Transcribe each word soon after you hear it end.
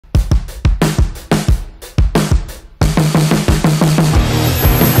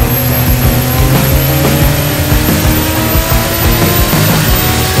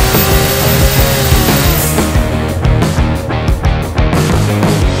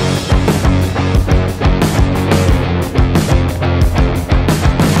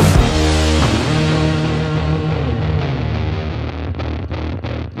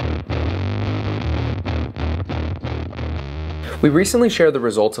We recently shared the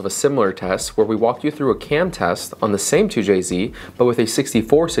results of a similar test where we walked you through a cam test on the same 2JZ but with a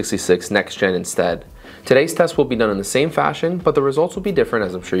 6466 next gen instead. Today's test will be done in the same fashion, but the results will be different,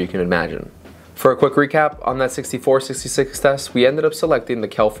 as I'm sure you can imagine. For a quick recap, on that 6466 test, we ended up selecting the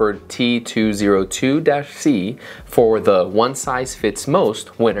Kelford T202-D for the one size fits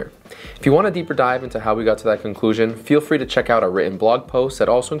most winner. If you want a deeper dive into how we got to that conclusion, feel free to check out our written blog post that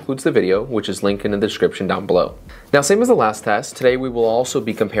also includes the video, which is linked in the description down below. Now, same as the last test, today we will also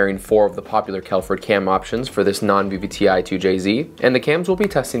be comparing 4 of the popular Kelford cam options for this non-VVTi 2JZ, and the cams we'll be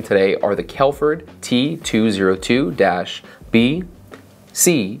testing today are the Kelford T202-B,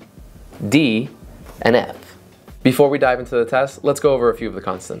 C, D, and F. Before we dive into the test, let's go over a few of the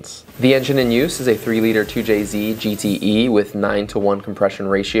constants. The engine in use is a 3-liter 2JZ GTE with 9:1 compression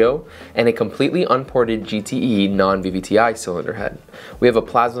ratio and a completely unported GTE non-VVTi cylinder head. We have a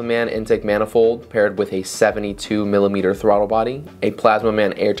Plasmaman intake manifold paired with a 72mm throttle body, a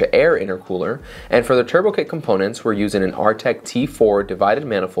Plasmaman air-to-air intercooler, and for the turbo kit components, we're using an Artec T4 divided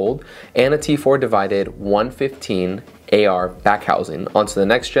manifold and a T4 divided 115 AR back housing onto the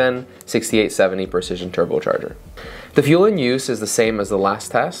next gen 6870 precision turbocharger. The fuel in use is the same as the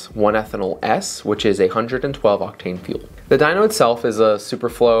last test, 1-ethanol S, which is 112 octane fuel. The dyno itself is a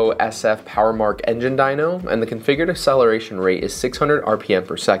Superflow SF PowerMark engine dyno, and the configured acceleration rate is 600 RPM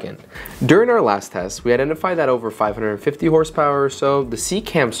per second. During our last test, we identified that over 550 horsepower or so, the C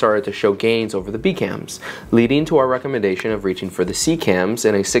cam started to show gains over the B cams, leading to our recommendation of reaching for the C cams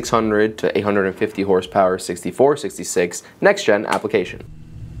in a 600 to 850 horsepower 6466 next gen application.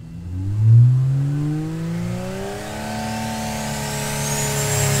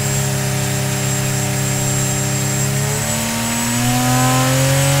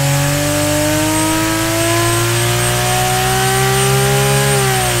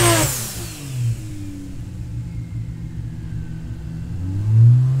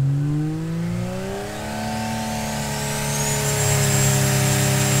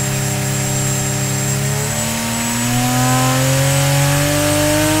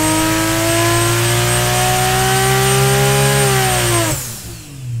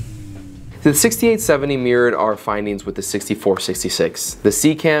 The 6870 mirrored our findings with the 6466. The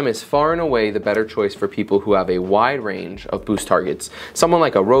C-Cam is far and away the better choice for people who have a wide range of boost targets. Someone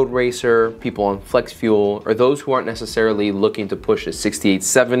like a road racer, people on flex fuel, or those who aren't necessarily looking to push the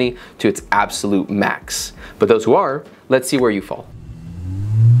 6870 to its absolute max. But those who are, let's see where you fall.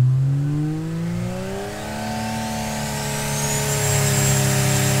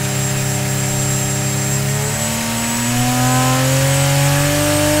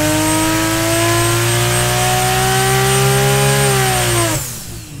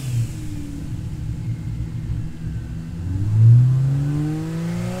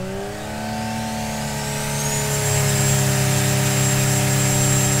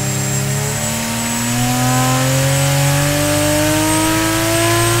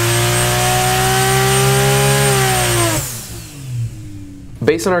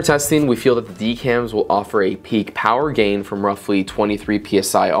 Based on our testing, we feel that the D-cams will offer a peak power gain from roughly 23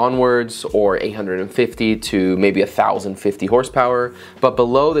 psi onwards, or 850 to maybe 1050 horsepower, but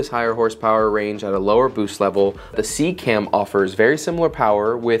below this higher horsepower range at a lower boost level, the C-cam offers very similar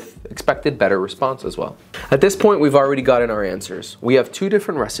power with expected better response as well. At this point, we've already gotten our answers. We have 2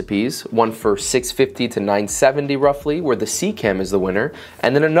 different recipes, one for 650 to 970 roughly, where the C-cam is the winner,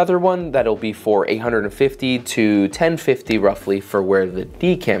 and then another one that'll be for 850 to 1050 roughly for where the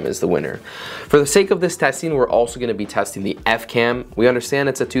D-cam is the winner. For the sake of this testing, we're also going to be testing the F-cam. We understand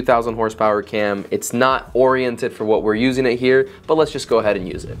it's a 2000 horsepower cam. It's not oriented for what we're using it here, but let's just go ahead and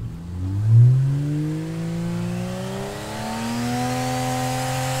use it.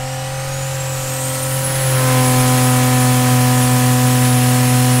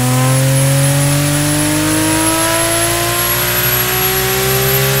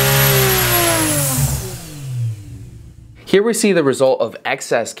 Here we see the result of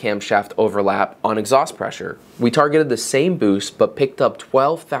excess camshaft overlap on exhaust pressure. We targeted the same boost but picked up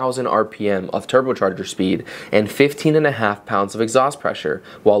 12,000 RPM of turbocharger speed and 15.5 pounds of exhaust pressure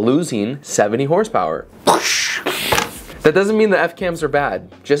while losing 70 horsepower. That doesn't mean the F-cams are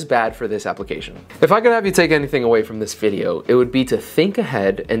bad, just bad for this application. If I could have you take anything away from this video, it would be to think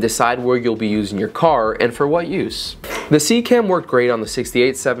ahead and decide where you'll be using your car and for what use. The C-Cam worked great on the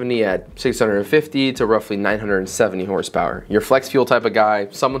 6870 at 650 to roughly 970 horsepower. Your flex fuel type of guy,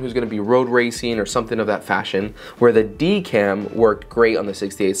 someone who's going to be road racing or something of that fashion, where the D-Cam worked great on the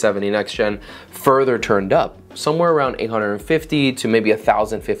 6870 next gen, further turned up, somewhere around 850 to maybe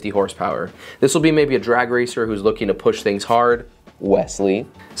 1050 horsepower. This will be maybe a drag racer who's looking to push things hard, Wesley,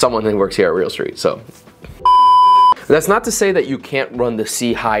 someone who works here at Real Street, so. That's not to say that you can't run the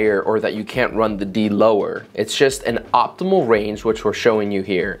C higher or that you can't run the D lower. It's just an optimal range which we're showing you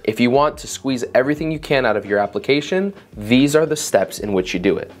here. If you want to squeeze everything you can out of your application, these are the steps in which you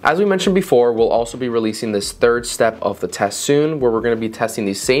do it. As we mentioned before, we'll also be releasing this third step of the test soon, where we're going to be testing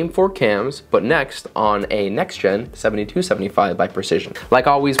these same 4 cams, but next on a next gen 7275 by Precision. Like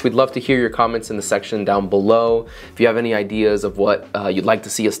always, we'd love to hear your comments in the section down below. If you have any ideas of what you'd like to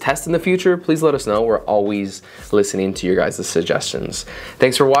see us test in the future, please let us know. We're always listening to your guys' suggestions.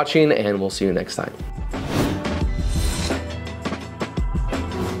 Thanks for watching, and we'll see you next time.